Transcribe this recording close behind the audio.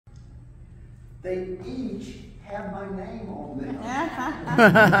They each have my name on them.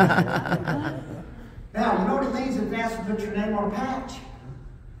 Now, you know what it means if NASA puts your name on a patch?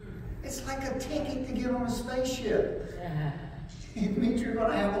 It's like a ticket to get on a spaceship. It means you're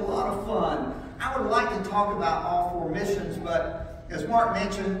going to have a lot of fun. I would like to talk about all 4 missions, but as Mark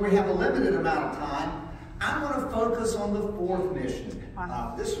mentioned, we have a limited amount of time. I'm going to focus on the 4th mission.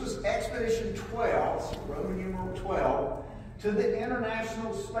 This was Expedition 12, so Roman numeral 12, to the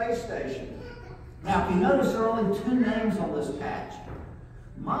International Space Station. Now, if you notice, there are only 2 names on this patch.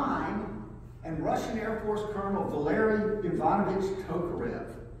 Mine and Russian Air Force Colonel Valery Ivanovich Tokarev.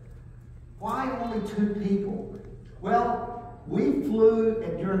 Why only 2 people? Well, we flew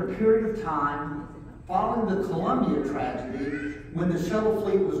during a period of time following the Columbia tragedy when the shuttle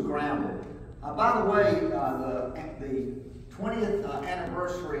fleet was grounded. By the way, the 20th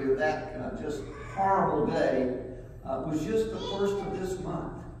anniversary of that just horrible day was just the 1st of this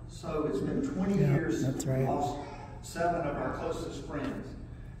month. So it's been 20 years since we lost 7 of our closest friends.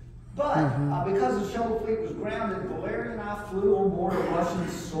 But because the shuttle fleet was grounded, Valery and I flew on board a Russian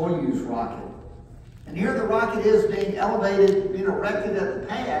Soyuz rocket. And here the rocket is being elevated, being erected at the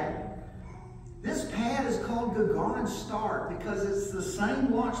pad. This pad is called Gagarin Start because it's the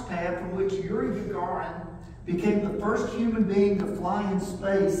same launch pad from which Yuri Gagarin became the first human being to fly in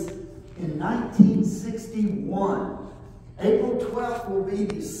space in 1961. April 12th will be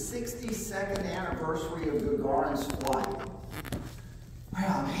the 62nd anniversary of Gagarin's flight. Well,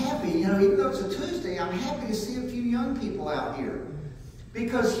 I'm happy, even though it's a Tuesday, I'm happy to see a few young people out here.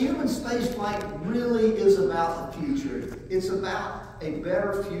 Because human spaceflight really is about the future. It's about a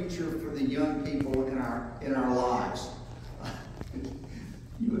better future for the young people in our lives.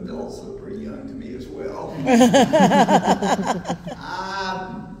 You adults look pretty young to me as well.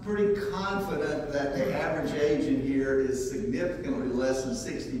 I'm pretty confident that the average age in here is significantly less than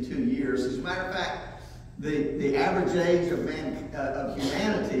 62 years. As a matter of fact, the average age of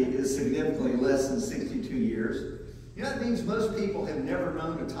humanity is significantly less than 62 years. That means most people have never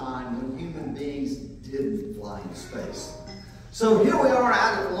known a time when human beings didn't fly in space. So here we are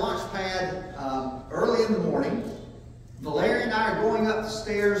out at the launch pad early in the morning. Valery and I are going up the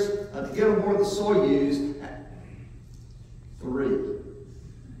stairs to get aboard the Soyuz. 3.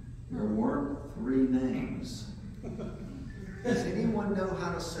 There weren't 3 names. Does anyone know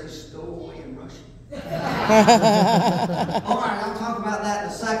how to say stowaway in Russian? All right, I'll talk about that in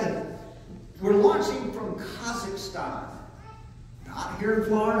a second. We're launching from Kazakhstan. Not here in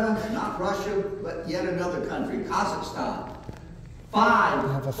Florida, not Russia, but yet another country, Kazakhstan.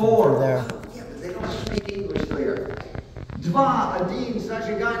 5, 4. There. Yeah, but they don't speak English there. 2, 1,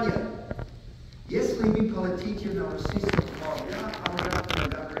 зажигание. Если вы полетите на российском корабле,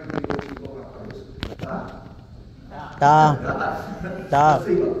 Да.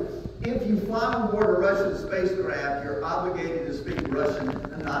 If you fly on board a Russian spacecraft, you're obligated to speak Russian,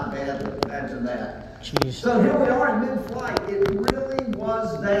 and not badly. Imagine that. Jeez. So here we are in mid-flight. It really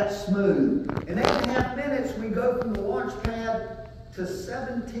was that smooth. In 8.5 minutes, we go from the launch pad to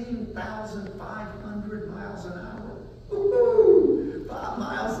 17,500 miles an hour. Woo-hoo! 5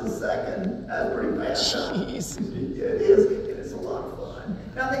 miles a second. That's pretty fast. Jeez. Yeah, it is. And it's a lot of fun.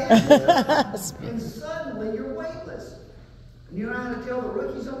 Now the engine stops, and suddenly you're weightless. And you know how to tell the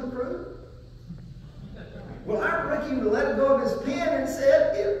rookies on the crew? Well, our rookie let go of his pen and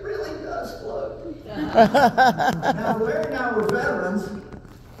said, "It really does float." Now, Larry and I were veterans.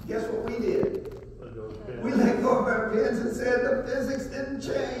 Guess what we did? We let go of our pens and said the physics didn't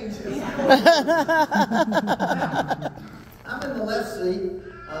change. Now, I'm in the left seat.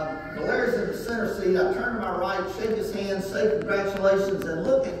 Valeri's in the center seat. I turn to my right, shake his hand, say congratulations, and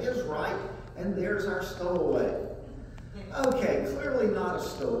look at his right, and there's our stowaway. Okay, clearly not a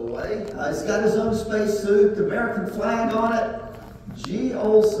stowaway. He's got his own spacesuit, the American flag on it. G.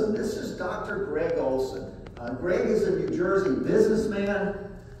 Olson. This is Dr. Greg Olson. Greg is a New Jersey businessman,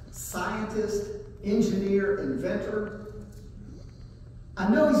 scientist, engineer, inventor. I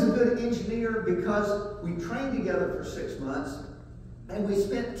know he's a good engineer because we trained together for 6 months and we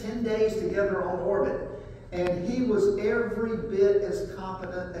spent 10 days together on orbit. And he was every bit as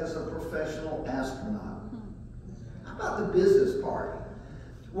competent as a professional astronaut. How about the business part?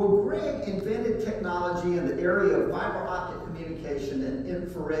 Well, Greg invented technology in the area of fiber optic communication and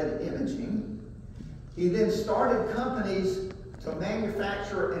infrared imaging. He then started companies to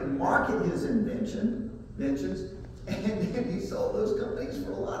manufacture and market his inventions, and then he sold those companies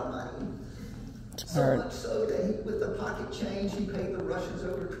for a lot of money. So much so that with the pocket change, he paid the Russians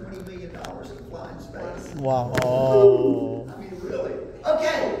over $20 million to fly in space. Wow. I mean, really.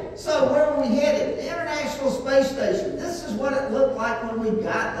 Okay, so where were we headed? The International Space Station. This is what it looked like when we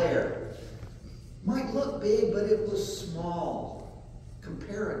got there. might look big, but it was small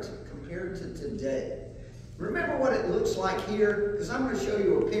compared to today. Remember what it looks like here? Because I'm going to show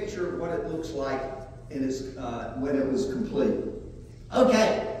you a picture of what it looks like in when it was complete.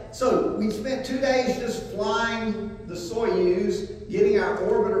 Okay, so we spent 2 days just flying the Soyuz, getting our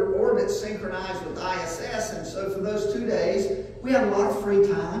orbit synchronized with ISS, and so for those 2 days, we had a lot of free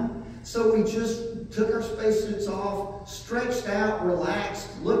time. So we just took our spacesuits off, stretched out, relaxed,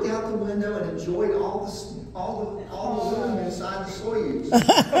 looked out the window, and enjoyed all the room inside the Soyuz.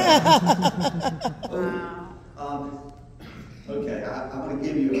 Okay, I'm going to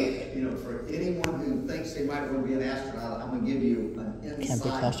give you for anyone who thinks they might want to be an astronaut, I'm going to give you an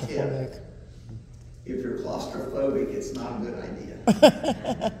inside tip. If you're claustrophobic, it's not a good idea.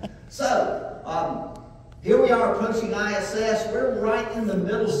 So, here we are approaching ISS. We're right in the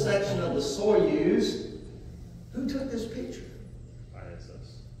middle section of the Soyuz. Who took this picture?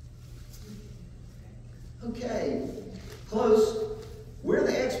 ISS. Okay, close. We're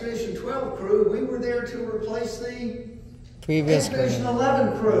the Expedition 12 crew. We were there to replace the previous Expedition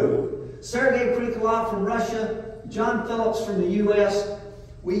 11 crew. Sergei Krikalev from Russia, John Phillips from the U.S.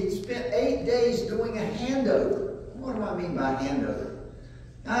 We spent 8 days doing a handover. What do I mean by handover?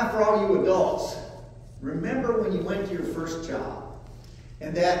 Now, for all you adults, remember when you went to your first job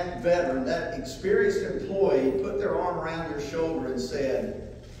and that veteran, that experienced employee put their arm around your shoulder and said,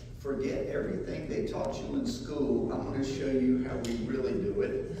 forget everything they taught you in school. I'm going to show you how we really do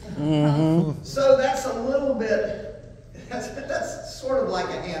it. Mm-hmm. So that's a little bit, that's sort of like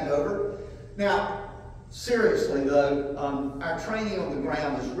a handover. Now, seriously though, our training on the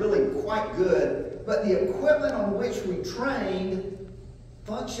ground is really quite good, but the equipment on which we trained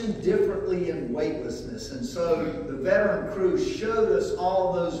functioned differently in weightlessness. And so the veteran crew showed us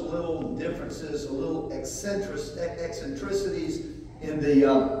all those little differences, little eccentricities in the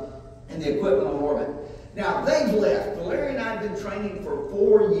equipment on orbit. Now, they've left. Valeria and I have been training for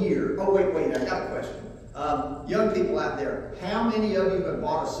 4 years. Oh, wait, I got a question. Young people out there, how many of you have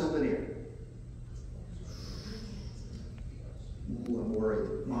bought a souvenir? Ooh, I'm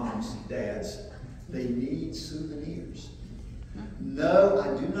worried. Moms, dads, they need souvenirs. No, I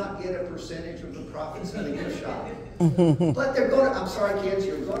do not get a percentage of the profits in the gift shop. But they're going to, I'm sorry kids,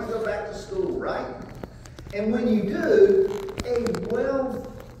 you're going to go back to school, right? And when you do, a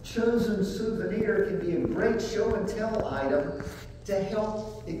well-chosen souvenir can be a great show and tell item to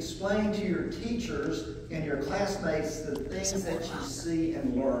help explain to your teachers and your classmates the things that you see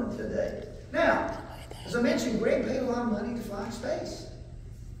and learn today. Now, as I mentioned, Greg paid a lot of money to fly in space.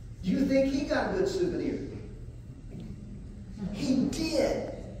 Do you think he got a good souvenir? He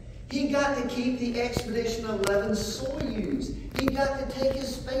did. He got to keep the Expedition 11 Soyuz. He got to take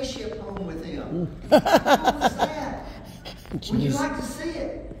his spaceship home with him. How was that? Would you like to see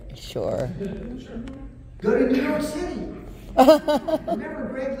it? Sure. Go to New York City. Remember,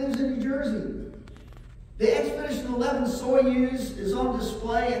 Greg lives in New Jersey. The Expedition 11 Soyuz is on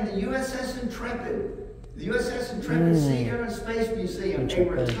display in the USS Intrepid. The USS Intrepid Sea Air and Space Museum, a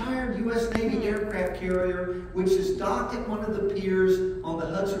retired U.S. Navy aircraft carrier which is docked at one of the piers on the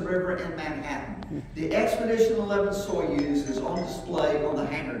Hudson River in Manhattan. The Expedition 11 Soyuz is on display on the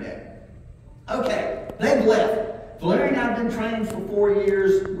hangar deck. Okay, they've left. Valeria and I have been training for 4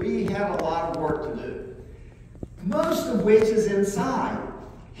 years. We have a lot of work to do, most of which is inside.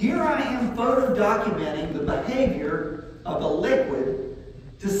 Here I am photo documenting the behavior of a liquid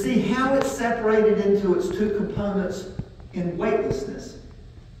to see how it's separated into its two components in weightlessness.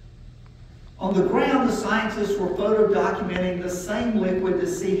 On the ground, the scientists were photo documenting the same liquid to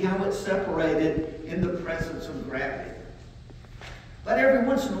see how it's separated in the presence of gravity. But every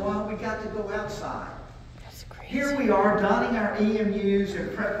once in a while, we got to go outside. That's crazy. Here we are donning our EMUs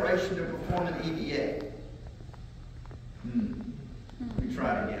in preparation to perform an EVA. Let me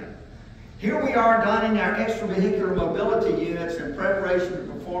try it again. Here we are donning our extravehicular mobility units in preparation to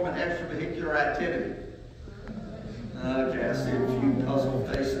perform an extravehicular activity. Okay, I see a few puzzled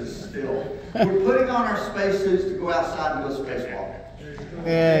faces still. We're putting on our spacesuits to go outside and do a spacewalk.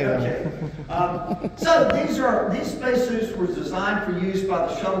 Okay. So these spacesuits were designed for use by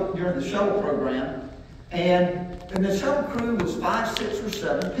the shuttle during the shuttle program, and the shuttle crew was 5, 6, or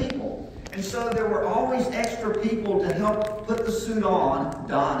 7 people. And so there were always extra people to help put the suit on,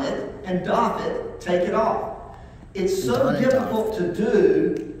 don it, and doff it, take it off. It's so difficult to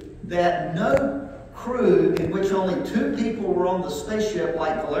do that no crew in which only 2 people were on the spaceship,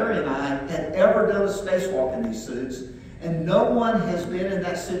 like Valeria and I, had ever done a spacewalk in these suits, and no one has been in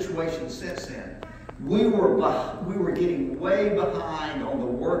that situation since then. We were getting way behind on the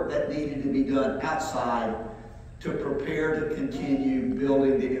work that needed to be done outside to prepare to continue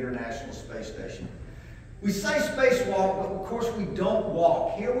building the International Space Station. We say spacewalk, but of course we don't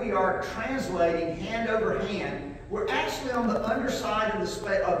walk. Here we are translating hand over hand. We're actually on the underside of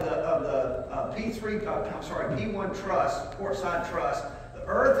the P1 truss, port side truss. The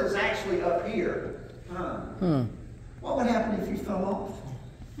Earth is actually up here. What would happen if you fell off?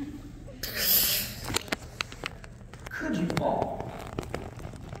 Could you fall?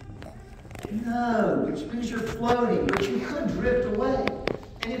 No, which means you're floating, but you could drift away.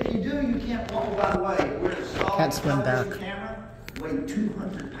 And if you do, you can't walk right away. We're a solid television camera, weighed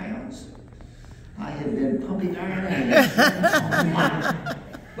 200 pounds. I had been pumping iron.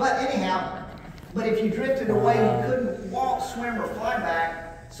 But anyhow, if you drifted away, you couldn't walk, swim, or fly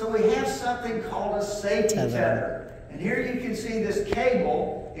back. So we have something called a safety tether. And here you can see this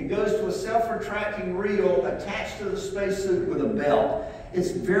cable. It goes to a self-retracting reel attached to the spacesuit with a belt.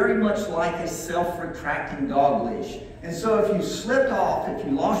 It's very much like a self-retracting dog leash. And so if you slipped off, if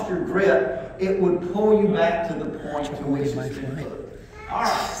you lost your grip, it would pull you back to the point to which it's been put. All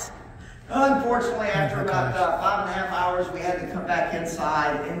right. Unfortunately, after about 5.5 hours, we had to come back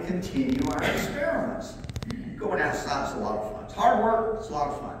inside and continue our experiments. Going outside is a lot of fun. It's hard work, it's a lot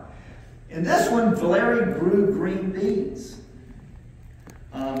of fun. In this one, Valerie grew green beans.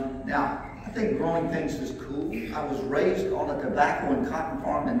 Now, I think growing things is cool. I was raised on a tobacco and cotton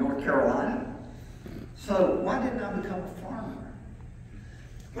farm in North Carolina. So why didn't I become a farmer?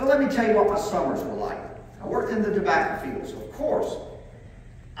 Well, let me tell you what my summers were like. I worked in the tobacco fields, of course.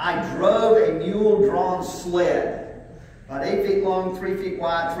 I drove a mule-drawn sled, about 8 feet long, 3 feet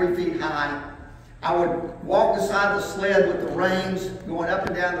wide, 3 feet high. I would walk beside the sled with the reins, going up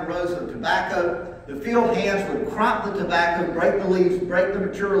and down the rows of tobacco. The field hands would crop the tobacco, break the leaves, break the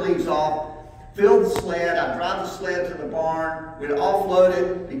mature leaves off, fill the sled. I'd drive the sled to the barn. We'd offload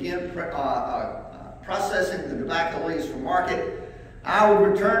it, begin processing the tobacco leaves for market. I would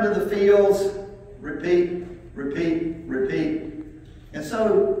return to the fields, repeat, repeat, repeat. And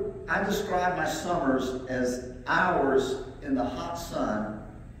so I describe my summers as hours in the hot sun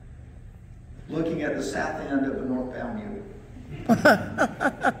looking at the south end of a northbound mule.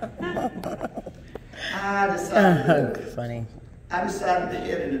 I decided to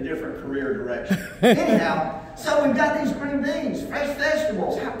head in a different career direction. Anyhow, so we've got these green beans, fresh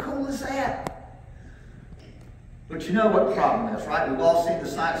vegetables. How cool is that? But you know what the problem is, right? We've all seen the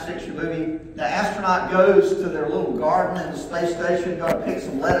science fiction movie. The astronaut goes to their little garden in the space station, go to pick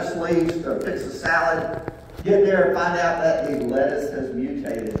some lettuce leaves, go fix a salad, get there and find out that the lettuce has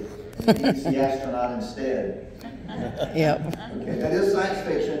mutated and eats the astronaut instead. Yep. Okay, that is science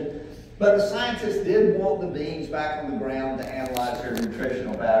fiction. But the scientists did want the beans back on the ground to analyze their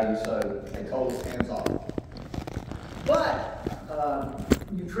nutritional value, so they told us hands off. But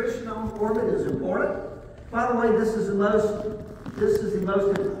nutrition on orbit is important. By the way, this is the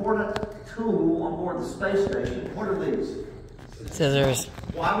most important tool on board the space station. What are these? Scissors.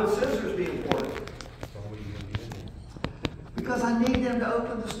 Why would scissors be important? Because I need them to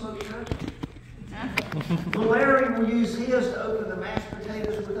open the smoked turkey. Larry will use his to open the mashed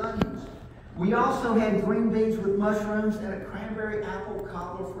potatoes with onions. We also had green beans with mushrooms and a cranberry apple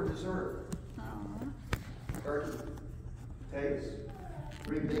cobbler for dessert. Turkey, potatoes,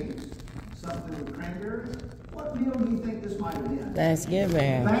 green beans, something with cranberries. What meal do you think this might have been?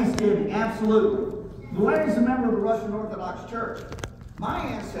 Thanksgiving. Thanksgiving, absolutely. Larry's a member of the Russian Orthodox Church. My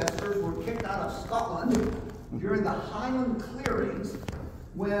ancestors were kicked out of Scotland during the Highland clearings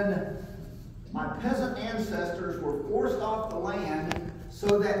when my peasant ancestors were forced off the land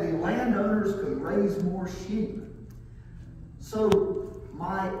so that the landowners could raise more sheep. So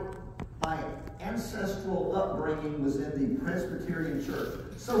my ancestral upbringing was in the Presbyterian Church.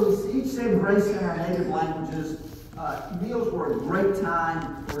 So we each said grace in our native languages. Meals were a great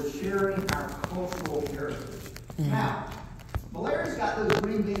time for sharing our cultural heritage. Now, Valeria's got those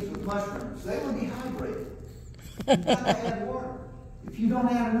green beans with mushrooms. They were dehydrated. You've got to add water. If you don't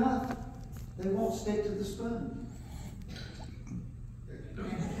add enough, they won't stick to the spoon.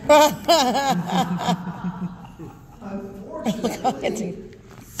 Unfortunately,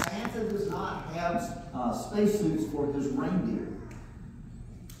 Santa does not have spacesuits for his reindeer.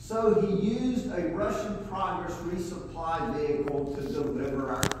 So he used a Russian Progress resupply vehicle to deliver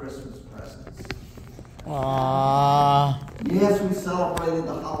our Christmas presents. Aww. Yes, we celebrated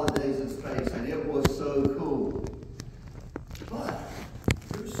the holidays in space, and it was so cool. But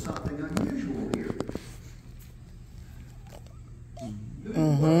there's something unusual here.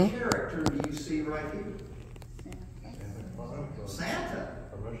 What character do you see right here? Santa.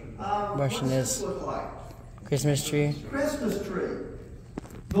 Russian What's is this look like? Christmas tree. Christmas tree.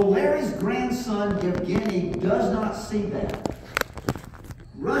 Valeri's grandson, Yevgeny, does not see that.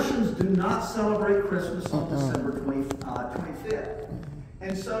 Russians do not celebrate Christmas on December 25th.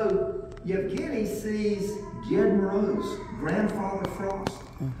 And so Yevgeny sees Ded Moroz, Grandfather Frost,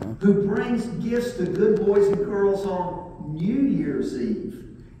 who brings gifts to good boys and girls on New Year's Eve.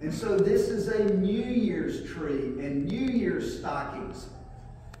 And so this is a New Year's tree and New Year's stockings,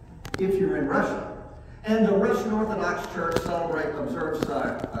 if you're in Russia. And the Russian Orthodox Church observes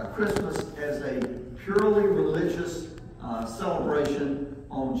Christmas as a purely religious celebration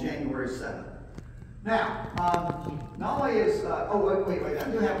on January 7th. Now, not only is, wait, I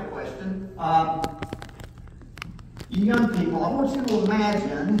do have a question. You young people, I want you to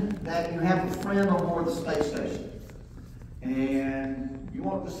imagine that you have a friend on board the space station, and you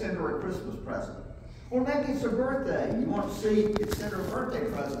want to send her a Christmas present. Or maybe it's her birthday. You want to send her a birthday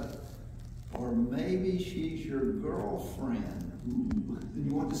present. Or maybe she's your girlfriend. Ooh. And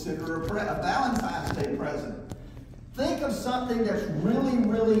you want to send her a Valentine's Day present. Think of something that's really,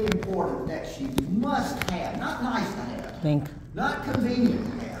 really important that she must have. Not nice to have. Not convenient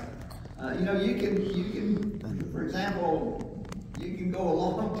to have. You can, for example, you can go a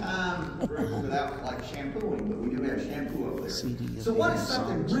long time without like shampooing, but we do have shampoo over there. So what is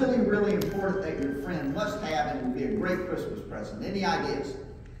something really, really important that your friend must have and would be a great Christmas present? Any ideas?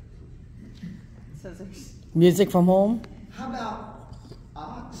 Music from home? How about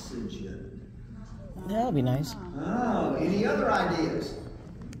oxygen? Yeah, that'd be nice. Oh, any other ideas?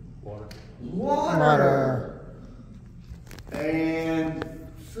 Water. And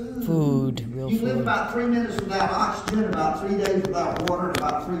food. Real you food. live about 3 minutes without oxygen, about 3 days without water, and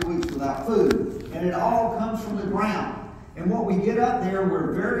about 3 weeks without food. And it all comes from the ground. And what we get up there,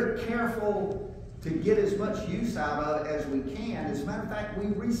 we're very careful to get as much use out of it as we can. As a matter of fact, we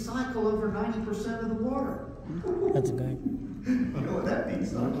recycle over 90% of the water. That's good. You know what that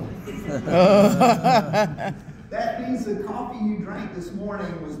means, don't you? That means the coffee you drank this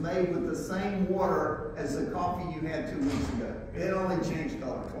morning was made with the same water as the coffee you had 2 weeks ago. It only changed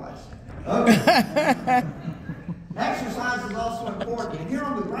color twice. Okay. Exercise is also important. And here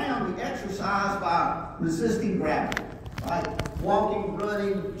on the ground, we exercise by resisting gravity. Right? Walking,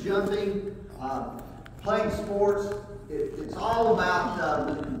 running, jumping, playing sports. It's all about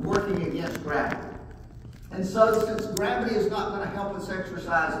working against gravity. And so, since gravity is not going to help us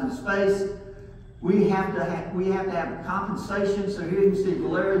exercise in space, we have to have compensation. So here you can see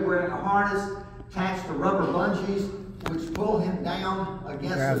Valeri wearing a harness attached to rubber bungees, which pull him down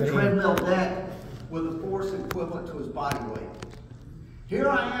against the treadmill deck with a force equivalent to his body weight. Here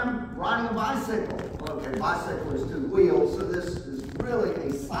I am riding a bicycle. Okay, bicycle is 2 wheels, so this is really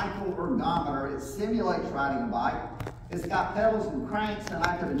a cycle ergometer. It simulates riding a bike. It's got pedals and cranks, and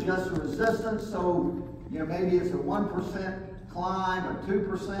I can adjust the resistance. So, maybe it's a 1% climb, or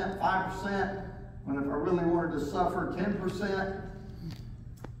 2%, 5%. And if I really wanted to suffer, 10%.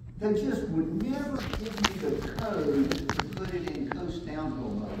 They just would never give me the code to put it in coast downhill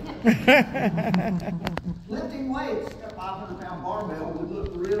mode. Lifting weights, a 500-pound barbell would look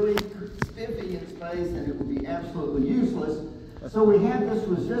really spiffy in space, and it would be absolutely useless. So we have this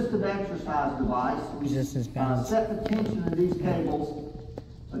resistive exercise device. We set the tension in these cables,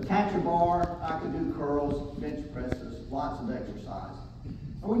 attach a bar. I can do curls, bench presses, lots of exercise.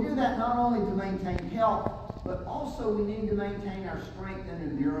 And we do that not only to maintain health, but also we need to maintain our strength and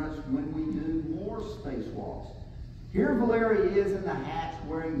endurance when we do more spacewalks. Here Valeri is in the hatch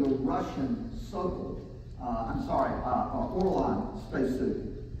wearing the Russian Sokol, Orlan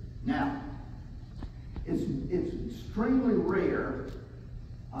spacesuit. Now, it's extremely rare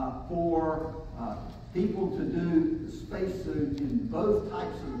for people to do the spacesuit in both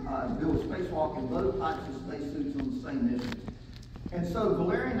types of, do a spacewalk in both types of spacesuits on the same mission. And so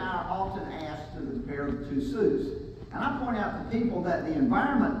Valeri and I are often asked to compare the 2 suits. And I point out to people that the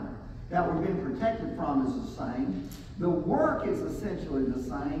environment that we're being protected from is the same. The work is essentially the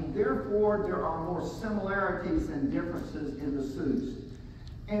same. Therefore, there are more similarities and differences in the suits.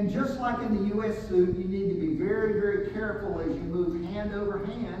 And just like in the U.S. suit, you need to be very, very careful as you move hand over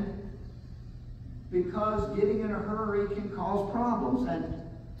hand, because getting in a hurry can cause problems. And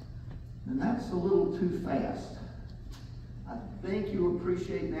that's a little too fast. I think you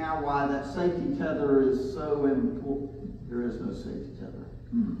appreciate now why that safety tether is so important. There is no safety tether.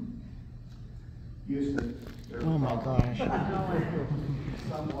 Houston. Oh my gosh.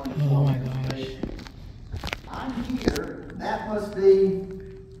 Oh my gosh. I'm here. That must be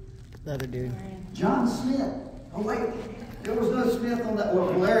The other dude. John Smith. Oh wait, there was no Smith on that.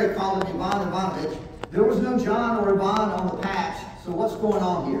 Well, Valeri called him Ivan Ivanovich. There was no John or Ivan on the patch. So what's going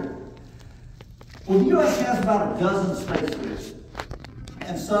on here? Well, the U.S. has about a dozen spacesuits.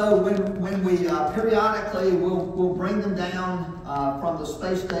 And so when we periodically we'll bring them down from the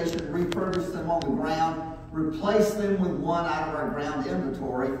space station, refurbish them on the ground, replace them with one out of our ground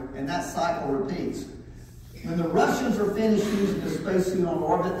inventory, and that cycle repeats. When the Russians are finished using the spacesuit on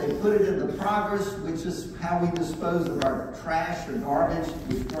orbit, they put it into Progress, which is how we dispose of our trash or garbage,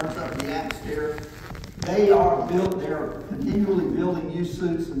 which burns up the atmosphere. They are continually building new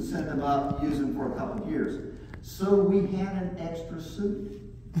suits and send them up, use them for a couple of years. So we had an extra suit.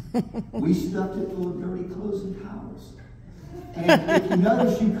 We stuffed it full of dirty clothes and towels. And if you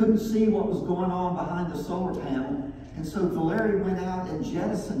notice, you couldn't see what was going on behind the solar panel. And so Valerie went out and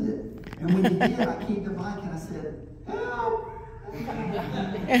jettisoned it. And when he did, I keyed the mic and I said, "Help!"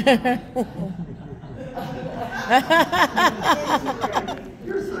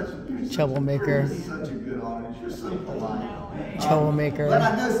 You're Troublemaker. such a good audience. You're so polite. Troublemaker. But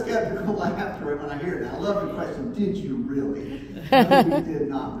I know skeptical laughter when I hear it. I love the question, did you really? No, we did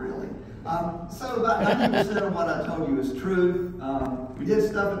not really. So about 90% of what I told you is true. We did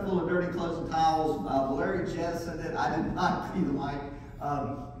stuff it full of dirty clothes and towels. Valerie jettisoned it. I did not key the mic.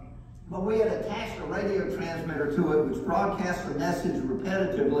 But we had attached a radio transmitter to it, which broadcast a message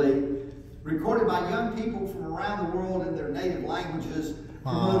repetitively, recorded by young people from around the world in their native languages,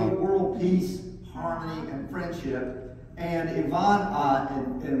 promoting world peace, harmony, and friendship. And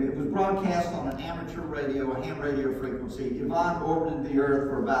Yvonne, and it was broadcast on an amateur radio, a ham radio frequency. Yvonne orbited the Earth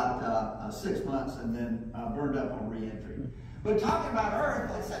for about 6 months and then burned up on re-entry. But talking about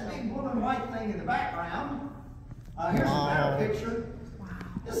Earth, that's that big blue and white thing in the background. Here's a better picture.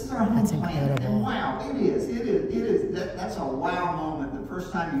 This is our home planet, and wow, it is. That's a wow moment. The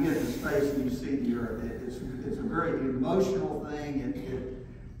first time you get into space and you see the Earth, it's a very emotional thing.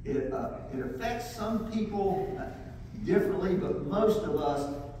 It affects some people differently, but most of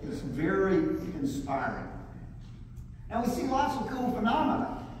us, it's very inspiring. Now we see lots of cool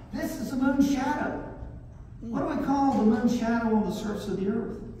phenomena. This is the moon shadow. What do we call the moon shadow on the surface of the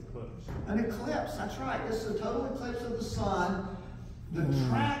Earth? An eclipse. That's right. This is a total eclipse of the sun. The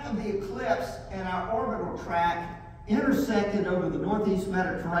track of the eclipse and our orbital track intersected over the northeast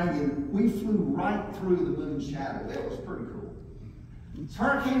Mediterranean. We flew right through the moon shadow. It was pretty cool. It's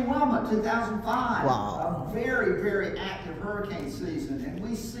Hurricane Wilma, 2005. Wow. A very, very active hurricane season. And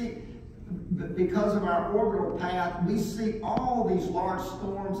we see, because of our orbital path, we see all these large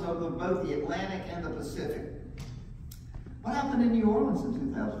storms over both the Atlantic and the Pacific. What happened in New Orleans in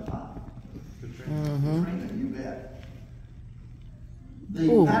 2005? Katrina, you bet.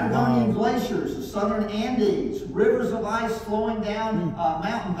 The Patagonian glaciers, the southern Andes, rivers of ice flowing down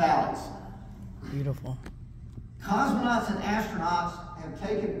mountain valleys. Beautiful. Cosmonauts and astronauts have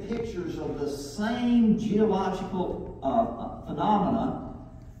taken pictures of the same geological phenomena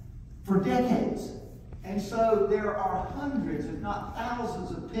for decades. And so there are hundreds, if not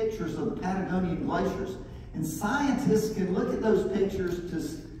thousands, of pictures of the Patagonian glaciers. And scientists can look at those pictures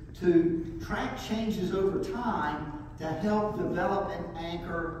to track changes over time to help develop and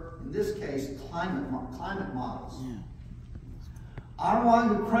anchor, in this case, climate models. Yeah.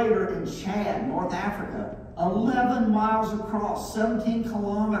 Arawanga crater in Chad, North Africa, 11 miles across, 17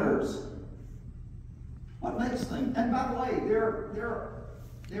 kilometers. What makes things? And by the way, there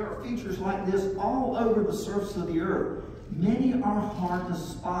are features like this all over the surface of the Earth. Many are hard to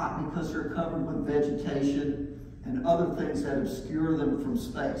spot because they're covered with vegetation and other things that obscure them from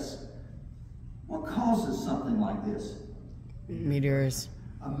space. What causes something like this? Meteors.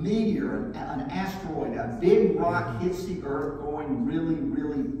 A meteor, an asteroid, a big rock hits the Earth going really,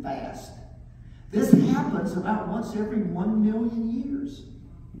 really fast. This happens about once every 1 million years.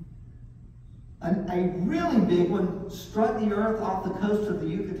 A really big one struck the Earth off the coast of the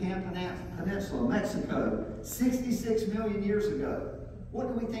Yucatan Peninsula, Mexico, 66 million years ago. What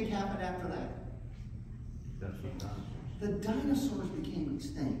do we think happened after that? The dinosaurs became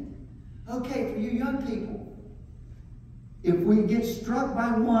extinct. Okay, for you young people, if we get struck by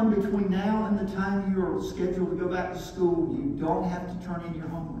one between now and the time you're scheduled to go back to school, you don't have to turn in your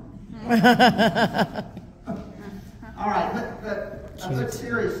homework. All right, but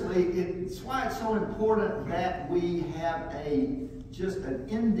seriously, it's why it's so important that we have just an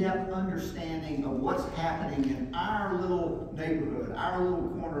in-depth understanding of what's happening in our little neighborhood, our little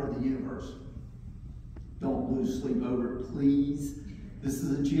corner of the universe. Don't lose sleep over it, please. This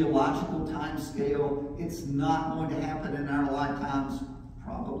is a geological time scale. It's not going to happen in our lifetimes,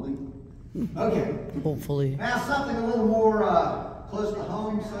 probably. Okay. Hopefully. Now something a little more close to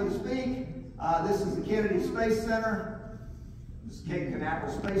home, so to speak. This is the Kennedy Space Center. This is Cape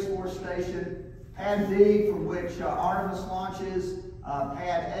Canaveral Space Force Station. Pad B, from which Artemis launches.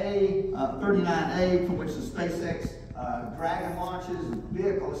 Pad A, 39A, from which the SpaceX Dragon launches,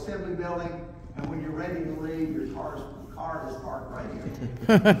 vehicle assembly building, and when you're ready to leave, your car is parked right here.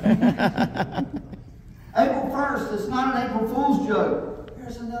 April 1st, it's not an April Fool's joke.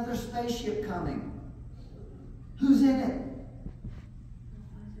 There's another spaceship coming. Who's in it?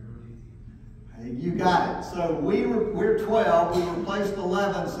 You got it. So we're 12. We replaced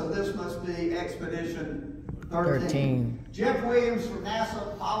 11, so this must be Expedition 13. Jeff Williams from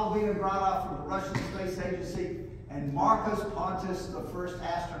NASA, Pavel Vinogradov from the Russian Space Agency, and Marcos Pontes, the first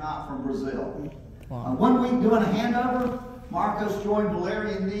astronaut from Brazil. Wow. 1 week doing a handover, Marcos joined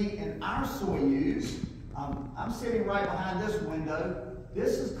Valeria and me in our Soyuz. I'm sitting right behind this window.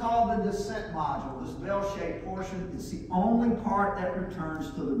 This is called the descent module, this bell-shaped portion. It's the only part that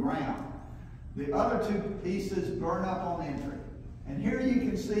returns to the ground. The other two pieces burn up on entry. And here you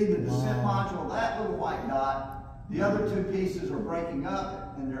can see the descent module, that little white dot. The other two pieces are breaking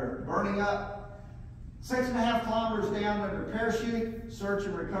up and they're burning up. 6.5 kilometers down under parachute, search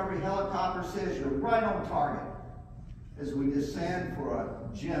and recovery helicopter says you're right on target as we descend for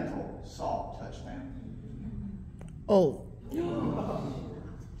a gentle, soft touchdown. Oh.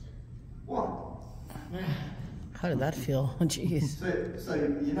 What? How did that feel? Oh, jeez. So,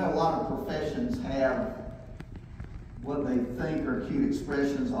 you know, a lot of professions have what they think are cute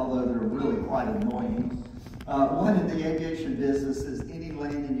expressions, although they're really quite annoying. One in the aviation business is any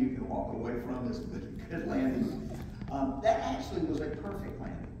landing you can walk away from is good landing. That actually was a perfect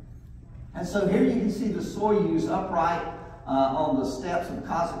landing. And so here you can see the Soyuz upright on the steppes of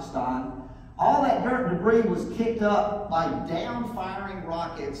Kazakhstan. All that dirt and debris was kicked up by down-firing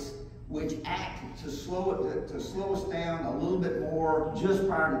rockets which act to slow us down a little bit more just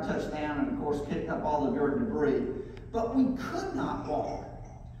prior to touchdown, and of course kicked up all the dirt and debris. But we could not walk.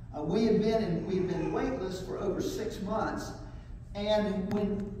 We had been weightless for over 6 months, and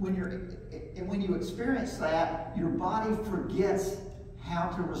when you experience that, your body forgets how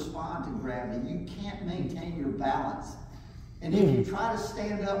to respond to gravity. You can't maintain your balance. And if you try to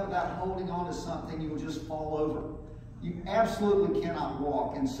stand up without holding on to something, you will just fall over. You absolutely cannot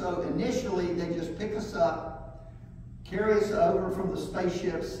walk. And so initially, they just pick us up, carry us over from the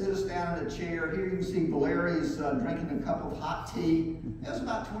spaceship, sit us down in a chair. Here you can see Valeri's drinking a cup of hot tea. It was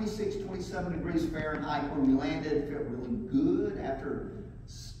about 26, 27 degrees Fahrenheit when we landed. It felt really good after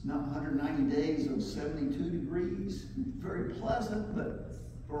 190 days of 72 degrees. Very pleasant, but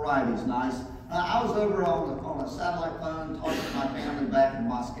variety's nice. I was over on a satellite phone talking to my family back in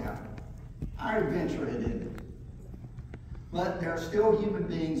Moscow. Our adventure had ended. But there are still human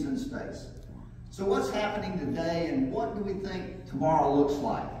beings in space. So what's happening today, and what do we think tomorrow looks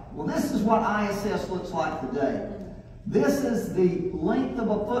like? Well, this is what ISS looks like today. This is the length of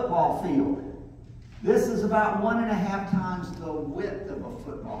a football field. This is about 1.5 times the width of a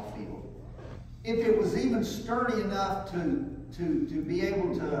football field. If it was even sturdy enough to be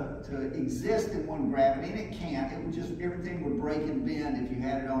able to exist in one gravity, and it can't, it would just, everything would break and bend if you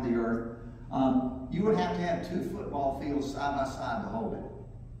had it on the Earth. You would have to have 2 football fields side by side to hold it.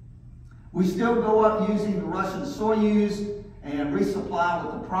 We still go up using the Russian Soyuz and resupply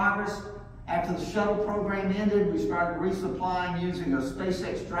with the Progress. After the shuttle program ended, we started resupplying using a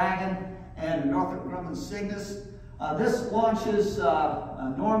SpaceX Dragon and a Northrop Grumman Cygnus. This launches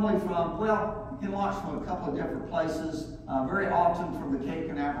normally from, well, you can launch from a couple of different places, very often from the Cape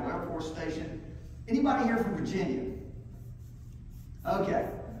Canaveral Air Force Station. Anybody here from Virginia? Okay.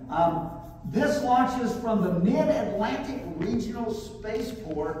 This launches from the Mid-Atlantic Regional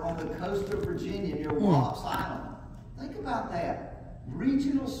Spaceport on the coast of Virginia near Wallops Island. Think about that.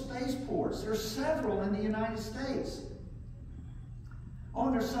 Regional spaceports. There's several in the United States. Oh,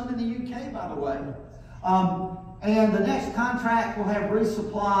 and there's some in the UK, by the way. And the next contract will have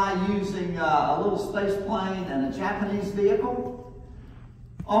resupply using a little space plane and a Japanese vehicle.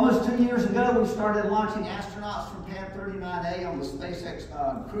 Almost 2 years ago, we started launching astronauts from Pad 39A on the SpaceX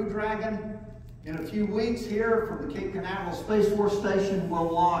Crew Dragon. In a few weeks here from the Cape Canaveral Space Force Station,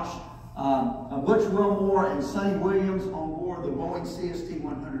 we'll launch Butch Wilmore and Sonny Williams on board the Boeing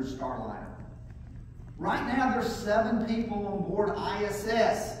CST-100 Starliner. Right now, there's 7 people on board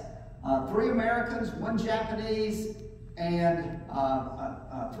ISS. 3 Americans, 1 Japanese, and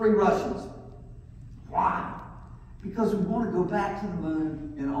 3 Russians. Why? Because we want to go back to the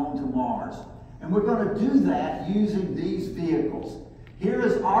moon and on to Mars. And we're going to do that using these vehicles. Here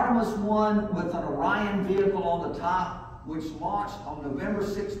is Artemis 1 with an Orion vehicle on the top, which launched on November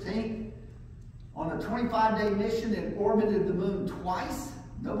 16th. On a 25-day mission, it orbited the moon twice.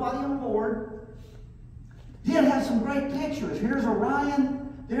 Nobody on board. Did have some great pictures. Here's Orion.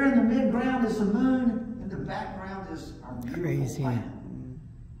 There in the mid-ground is the moon. In the background is our beautiful planet.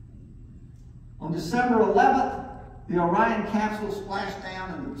 On December 11th, The Orion capsule splashed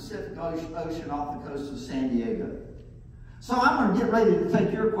down in the Pacific Ocean off the coast of San Diego. So I'm going to get ready to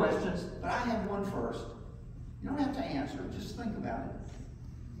take your questions, but I have one first. You don't have to answer, just think about it.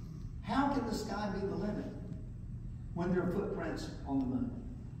 How can the sky be the limit when there are footprints on the moon?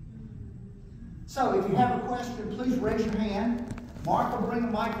 So if you have a question, please raise your hand. Mark will bring a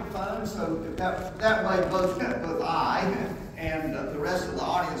microphone, so that way both I and the rest of the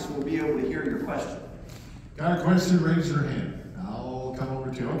audience will be able to hear your question. Got a question? Raise your hand. I'll come over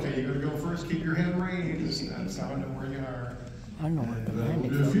to you. Okay, you're going to go first. Keep your hand raised. That's how I know where you are. I know where the hand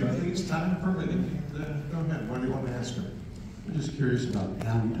We'll do a few things, time permitting. Go ahead. What do you want to ask her? I'm just curious about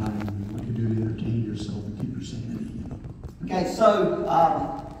downtime and what you do to entertain yourself and keep your sanity. Okay, so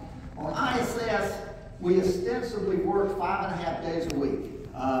on ISS, we ostensibly work 5.5 days a week.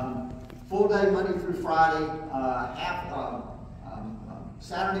 Full day Monday through Friday,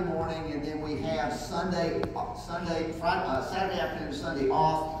 Saturday morning, and then we have Saturday afternoon, Sunday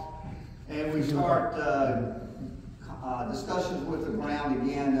off, and we start discussions with the ground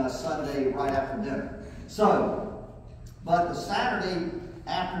again Sunday right after dinner. So, but the Saturday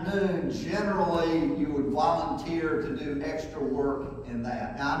afternoon, generally you would volunteer to do extra work in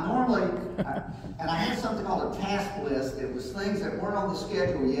that. Now, normally, and I had something called a task list. It was things that weren't on the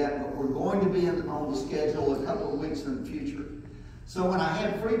schedule yet, but were going to be on the schedule a couple of weeks in the future. So when I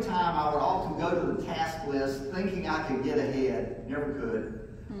had free time, I would often go to the task list thinking I could get ahead. Never could.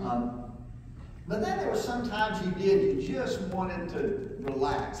 But then there were some times you just wanted to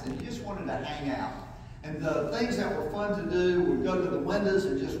relax and you just wanted to hang out. And the things that were fun to do would go to the windows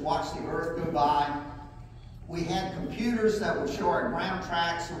and just watch the earth go by. We had computers that would show our ground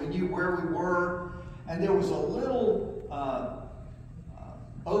tracks so we knew where we were. And there was a little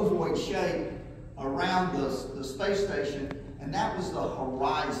ovoid shape around the space station, and that was the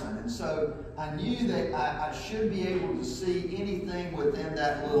horizon. And so I knew that I should be able to see anything within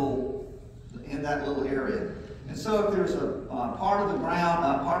that little area. And so if there's a part of the ground,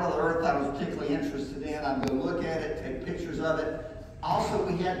 part of the earth I was particularly interested in, I'd go look at it, take pictures of it. Also,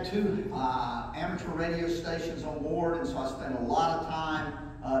 we had 2 amateur radio stations on board, and so I spent a lot of time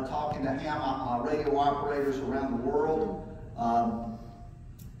talking to ham radio operators around the world. I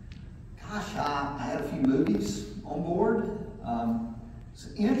had a few movies on board. It's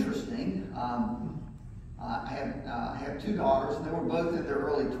interesting. I have 2 daughters, and they were both in their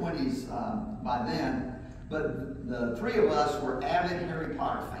early 20s by then. But the 3 of us were avid Harry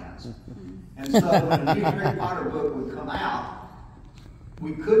Potter fans. And so when a new Harry Potter book would come out,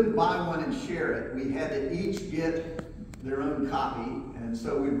 we couldn't buy one and share it. We had to each get their own copy. And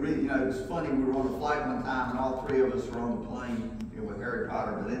so we'd read, it was funny, we were on a flight one time and all 3 of us were on the plane with Harry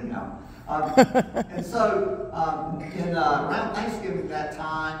Potter, but anyhow. And so around Thanksgiving that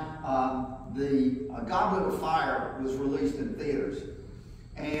time, the Goblet of Fire was released in theaters.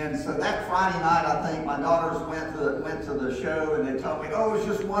 And so that Friday night, I think, my daughters went to the show and they told me, oh, it was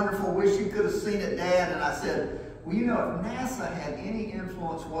just wonderful, wish you could have seen it, Dad. And I said, well, if NASA had any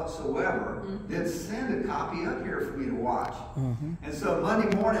influence whatsoever, they'd send a copy up here for me to watch. And so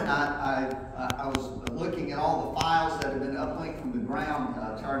Monday morning, I was looking at all the files that had been uplinked from the ground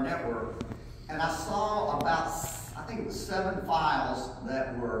to our network, and I saw about, I think it was 7 files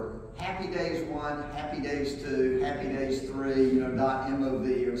that were Happy Days 1, Happy Days 2, Happy Days 3,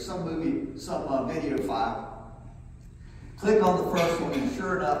 .mov, or some video file. Click on the first one, and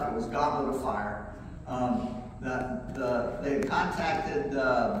sure enough, it was Goblet of Fire. They had contacted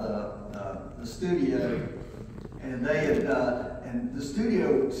the studio, and and the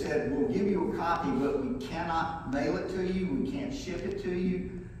studio said, we'll give you a copy, but we cannot mail it to you, we can't ship it to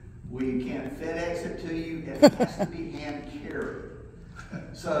you, we can't FedEx it to you, it has to be hand carried.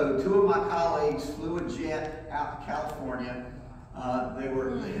 So 2 of my colleagues flew a jet out to California. They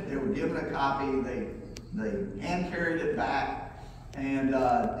were given a copy. They hand carried it back, and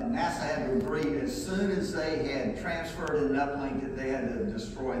NASA had to agree as soon as they had transferred it and uplinked it, they had to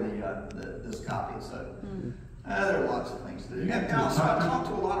destroy this copy. So there are lots of things to do. And also, I talked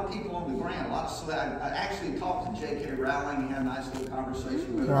to a lot of people on the ground. I actually talked to J.K. Rowling. Had a nice little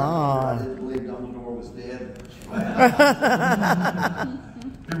conversation with her. I didn't believe Dumbledore was dead.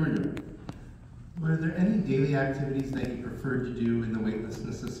 Here we go. Were there any daily activities that you preferred to do in the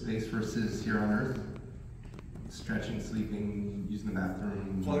weightlessness of space versus here on Earth? Stretching, sleeping, using the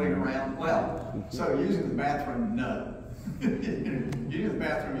bathroom? Floating around? Well, so using the bathroom, no. Using the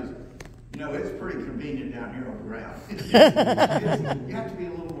bathroom is, it's pretty convenient down here on the ground. You have to be a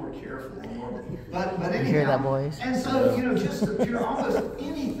little more careful. But anyhow, hear that, boys? And so, just almost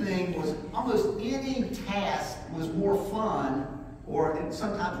any task was more fun or and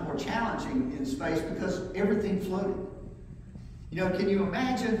sometimes more challenging in space because everything floated. You know, can you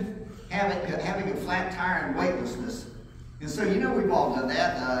imagine having a flat tire and weightlessness? And so, you know, we've all done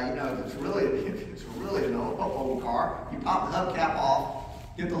that. You know, it's really an old car. You pop the hubcap off,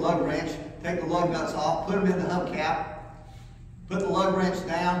 get the lug wrench, take the lug nuts off, put them in the hubcap, put the lug wrench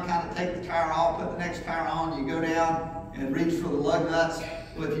down, kind of take the tire off, put the next tire on, you go down and reach for the lug nuts.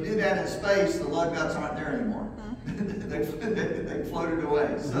 Well, if you do that in space, the lug nuts aren't there anymore. they floated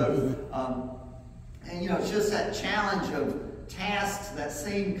away. So, and you know, it's just that challenge of tasks that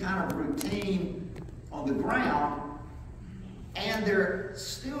seem kind of routine on the ground, and they're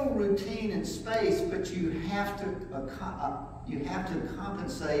still routine in space, but you have to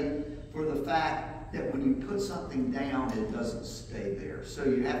compensate for the fact that when you put something down, it doesn't stay there. So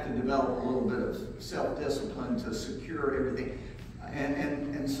you have to develop a little bit of self-discipline to secure everything.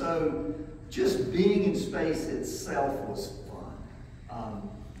 And so just being in space itself was fun.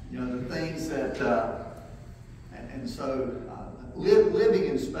 You know, the things that, and so living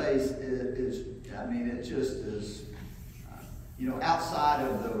in space is, I mean, it just is, you know, outside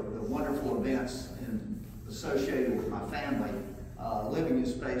of the wonderful events associated with my family, living in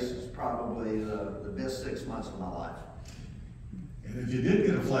space is probably the best 6 months of my life. And if you did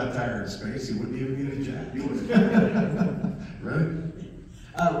get a flat tire in space, you wouldn't even get a jack. You wouldn't. Right?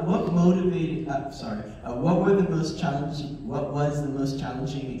 What motivated? What was the most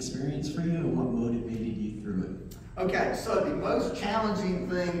challenging experience for you, and what motivated you through it? Okay, so the most challenging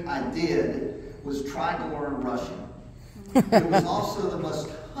thing I did was try to learn Russian. It was also the most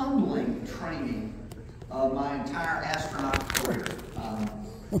humbling training of my entire astronaut career.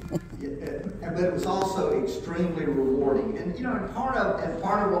 But it was also extremely rewarding. And you know, and part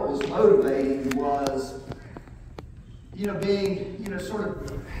of what was motivating was, you know, being, you know, sort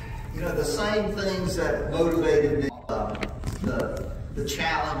of, you know, the same things that motivated me, the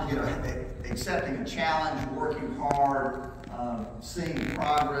challenge, you know, accepting a challenge, working hard, seeing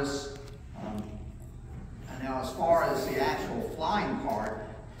progress. Now, as far as the actual flying part,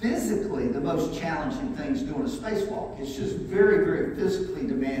 physically, the most challenging thing is doing a spacewalk. It's just very, very physically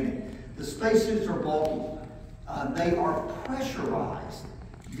demanding. The spacesuits are bulky. They are pressurized.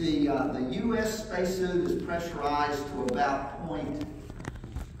 The U.S. spacesuit is pressurized to about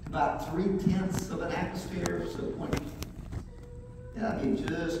 3/10 of an atmosphere, so I mean,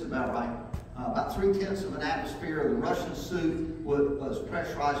 just about right. About 3/10 of an atmosphere. The Russian suit was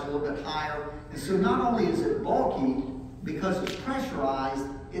pressurized a little bit higher. And so not only is it bulky, because it's pressurized,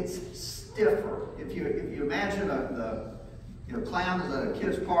 it's stiffer. If you imagine clowns at a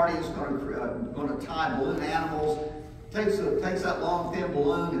kid's party is going to tie balloon animals, takes that long thin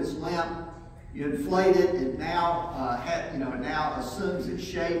balloon, it's limp, you inflate it, it now assumes its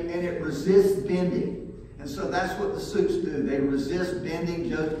shape, and it resists bending. And so that's what the suits do. They resist bending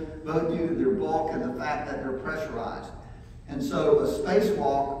both due to their bulk and the fact that they're pressurized. And so a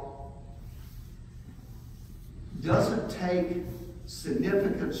spacewalk doesn't take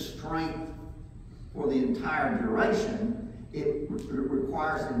significant strength for the entire duration. It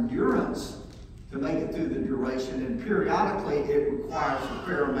requires endurance to make it through the duration, and periodically it requires a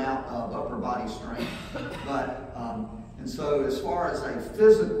fair amount of upper body strength. And so as far as a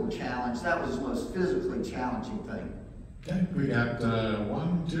physical challenge, that was the most physically challenging thing. Okay, we got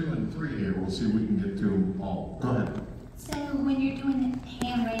 1, 2, and 3 here. We'll see if we can get to them all. Go ahead. So when you're doing the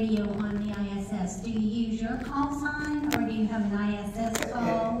ham radio on the ISS, do you use your call sign or do you have an ISS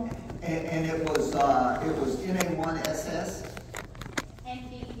call? And it was NA1SS. And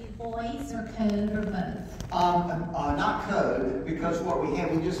do you do voice or code or both? Not code, because what we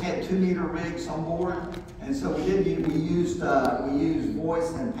just had 2-meter rigs on board, and so we used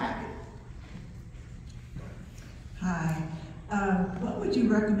voice and packet. Hi. What would you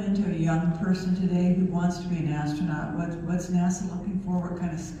recommend to a young person today who wants to be an astronaut? What's NASA looking for? What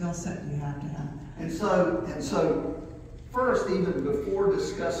kind of skill set do you have to have? And so first, even before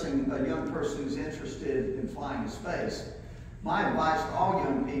discussing a young person who's interested in flying in space, my advice to all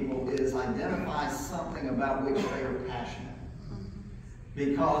young people is identify something about which they are passionate.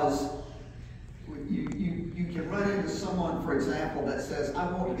 Because you can run into someone, for example, that says, I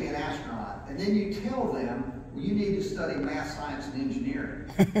want to be an astronaut. And then you tell them, well, you need to study math, science, and engineering.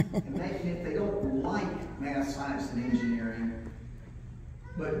 And if they don't like math, science, and engineering,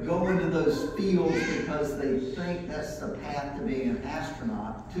 but go into those fields because they think that's the path to being an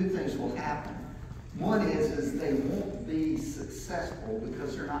astronaut, 2 things will happen. One is they won't be successful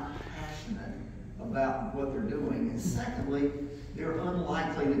because they're not passionate about what they're doing. And secondly, they're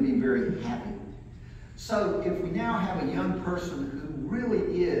unlikely to be very happy. So if we now have a young person who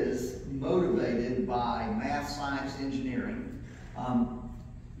really is motivated by math, science, engineering,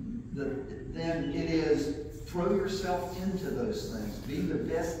 then it is throw yourself into those things. Be the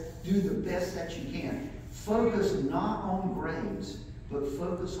best, do the best that you can. Focus not on grades, but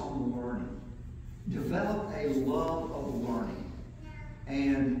focus on the learning. Develop a love of learning.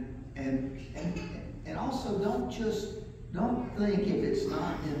 And also don't think if it's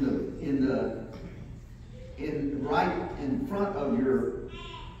not right in front of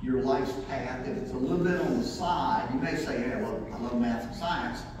your life's path, if it's a little bit on the side. You may say, hey, I love math and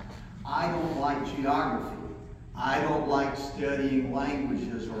science. I don't like geography. I don't like studying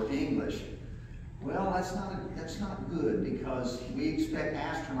languages or English. Well, that's not good, because we expect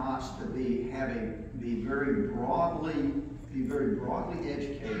astronauts to be very broadly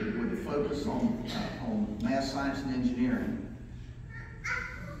educated with a focus on math, science, and engineering.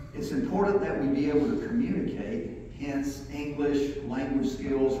 It's important that we be able to communicate. Hence, English language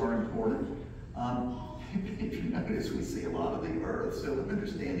skills are important. If you notice, we see a lot of the Earth, so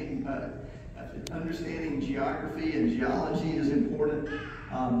understanding geography and geology is important.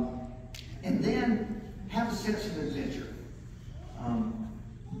 And then have a sense of adventure.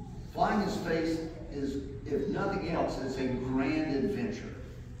 Flying in space is, if nothing else, it's a grand adventure.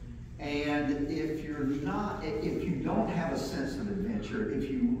 And if you don't have a sense of adventure, if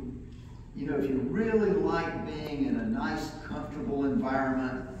you really like being in a nice, comfortable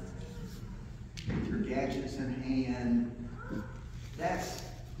environment with your gadgets in hand, that's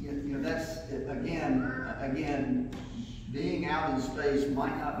again, being out in space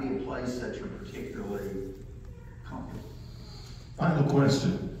might not be a place that you're particularly comfortable. Final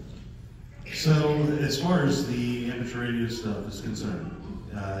question. So, as far as the amateur radio stuff is concerned,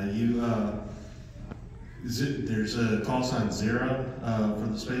 there's a call sign 0 for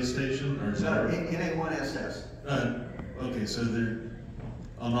the space station, or is that right? NA1SS. Okay, so they're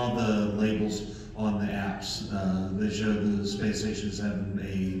on all the labels on the apps. They show the space station as having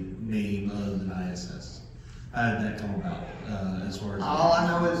a name other than ISS. How did that come about? As far as all I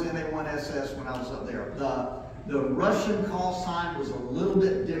know is NA1SS when I was up there. The Russian call sign was a little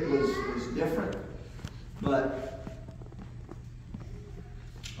bit was different, but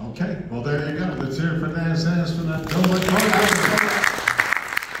Okay, well there you go. Let's hear it for NASA astronaut Bill McArthur.